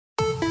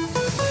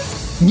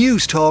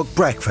Newstalk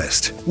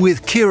Breakfast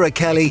with Ciara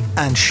Kelly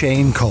and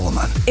Shane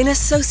Coleman. In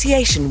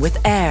association with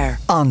AIR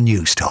On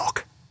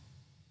Newstalk.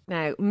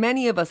 Now,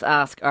 many of us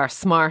ask our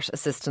smart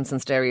assistants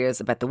and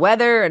stereos about the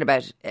weather and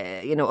about,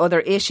 other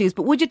issues.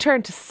 But would you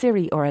turn to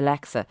Siri or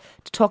Alexa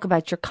to talk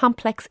about your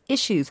complex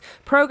issues?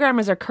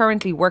 Programmers are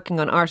currently working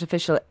on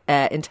artificial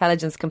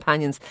intelligence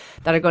companions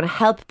that are going to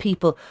help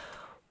people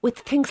with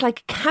things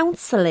like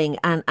counselling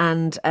and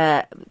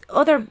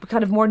other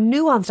kind of more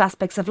nuanced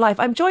aspects of life.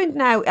 I'm joined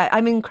now,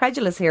 I'm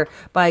incredulous here,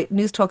 by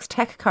Newstalk's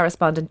tech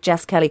correspondent,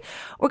 Jess Kelly.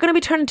 We're going to be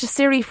turning to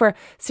Siri for,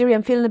 Siri,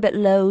 I'm feeling a bit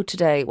low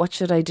today. What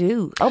should I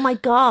do? Oh my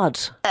God.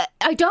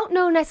 I don't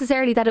know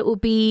necessarily that it will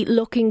be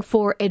looking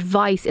for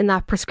advice in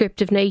that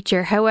prescriptive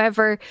nature.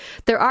 However,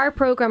 there are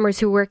programmers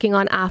who are working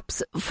on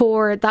apps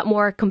for that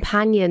more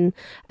companion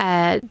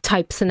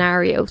type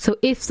scenario. So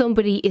if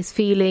somebody is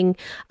feeling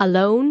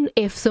alone,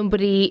 if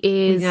somebody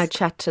is... now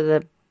chat to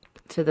the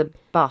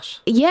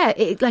bot. Yeah,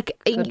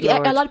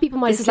 a lot of people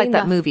might have This is seen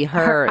like that movie,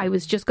 Her. I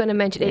was just going to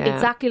mention it,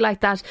 exactly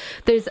like that.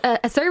 There's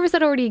a service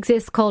that already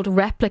exists called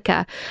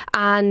Replica,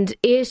 and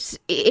it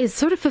is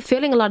sort of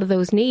fulfilling a lot of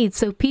those needs.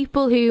 So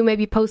people who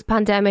maybe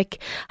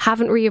post-pandemic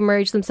haven't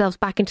re-emerged themselves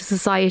back into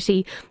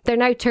society, they're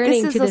now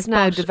turning to this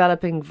now bot.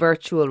 Developing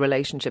virtual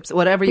relationships,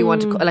 whatever you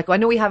want to call. Like, I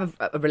know we have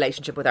a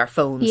relationship with our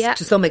phones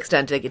to some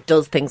extent. Like, it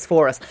does things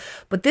for us,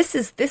 but this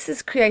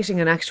is creating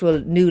an actual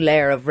new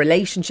layer of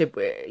relationship.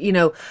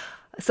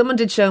 Someone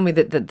did show me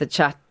the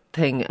chat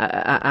thing,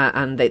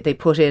 and they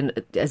put in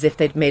as if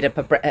they'd made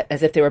up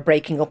as if they were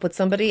breaking up with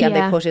somebody, and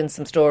they put in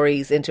some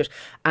stories into it,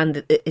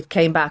 and it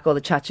came back, all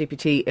the chat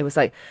GPT. It was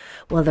like,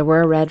 well, there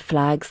were red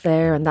flags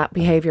there, and that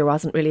behaviour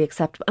wasn't really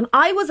acceptable. And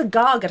I was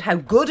agog at how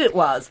good it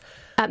was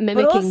At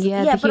mimicking, the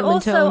human but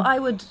also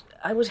tone.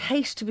 I would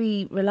hate to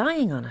be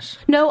relying on it.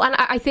 No, and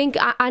I think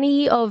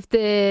any of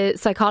the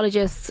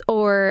psychologists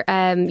or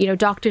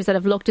doctors that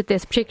have looked at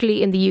this,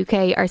 particularly in the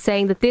UK, are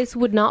saying that this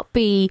would not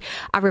be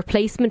a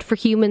replacement for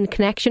human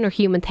connection or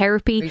human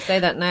therapy. You say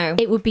that now.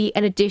 It would be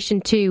an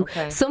addition to.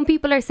 Okay. Some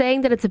people are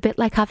saying that it's a bit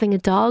like having a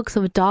dog,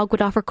 so a dog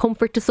would offer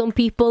comfort to some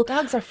people.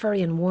 Dogs are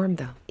furry and warm,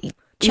 though.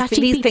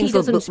 ChatGPT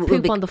doesn't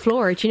poop on the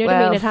floor. Do you know what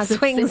I mean? It has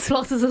its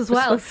pluses as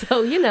well.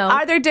 So,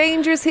 Are there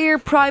dangers here?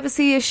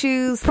 Privacy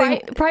issues?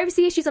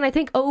 Privacy issues, and I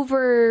think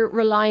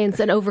over-reliance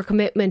and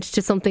over-commitment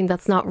to something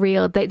that's not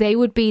real. They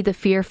would be the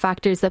fear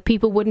factors, that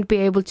people wouldn't be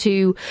able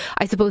to,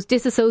 I suppose,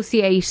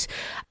 disassociate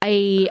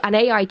an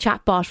AI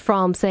chatbot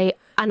from, say,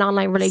 an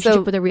online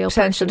relationship with a real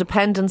potential person.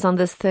 Dependence on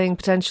this thing,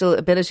 potential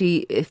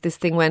ability, if this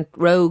thing went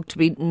rogue, to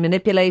be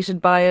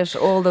manipulated by it,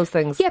 all those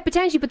things. Yeah,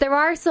 potentially, but there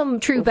are some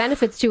true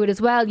benefits to it as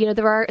well.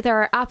 There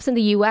are apps in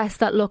the US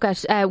that look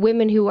at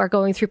women who are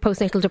going through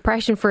postnatal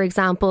depression, for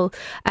example.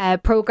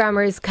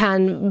 Programmers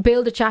can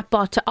build a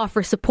chatbot to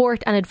offer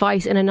support and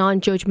advice in a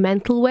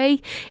non-judgmental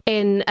way,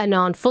 in a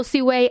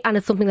non-fussy way, and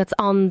it's something that's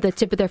on the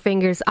tip of their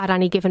fingers at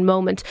any given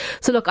moment.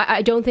 So look,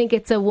 I don't think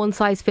it's a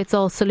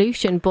one-size-fits-all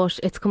solution, but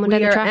it's coming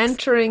down the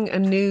tracks. Entering a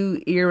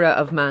new era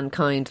of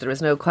mankind, there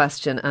is no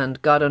question, and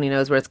God only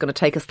knows where it's going to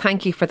take us.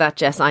 Thank you for that,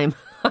 Jess. I'm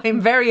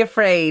very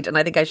afraid, and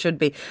I think I should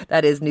be.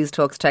 That is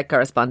Newstalk's tech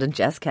correspondent,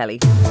 Jess Kelly.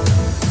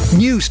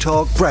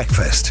 Newstalk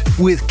Breakfast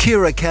with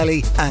Ciara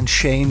Kelly and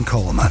Shane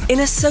Coleman.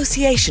 in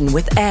association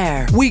with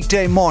AIR.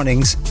 Weekday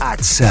mornings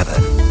at 7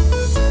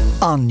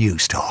 on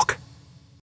Newstalk.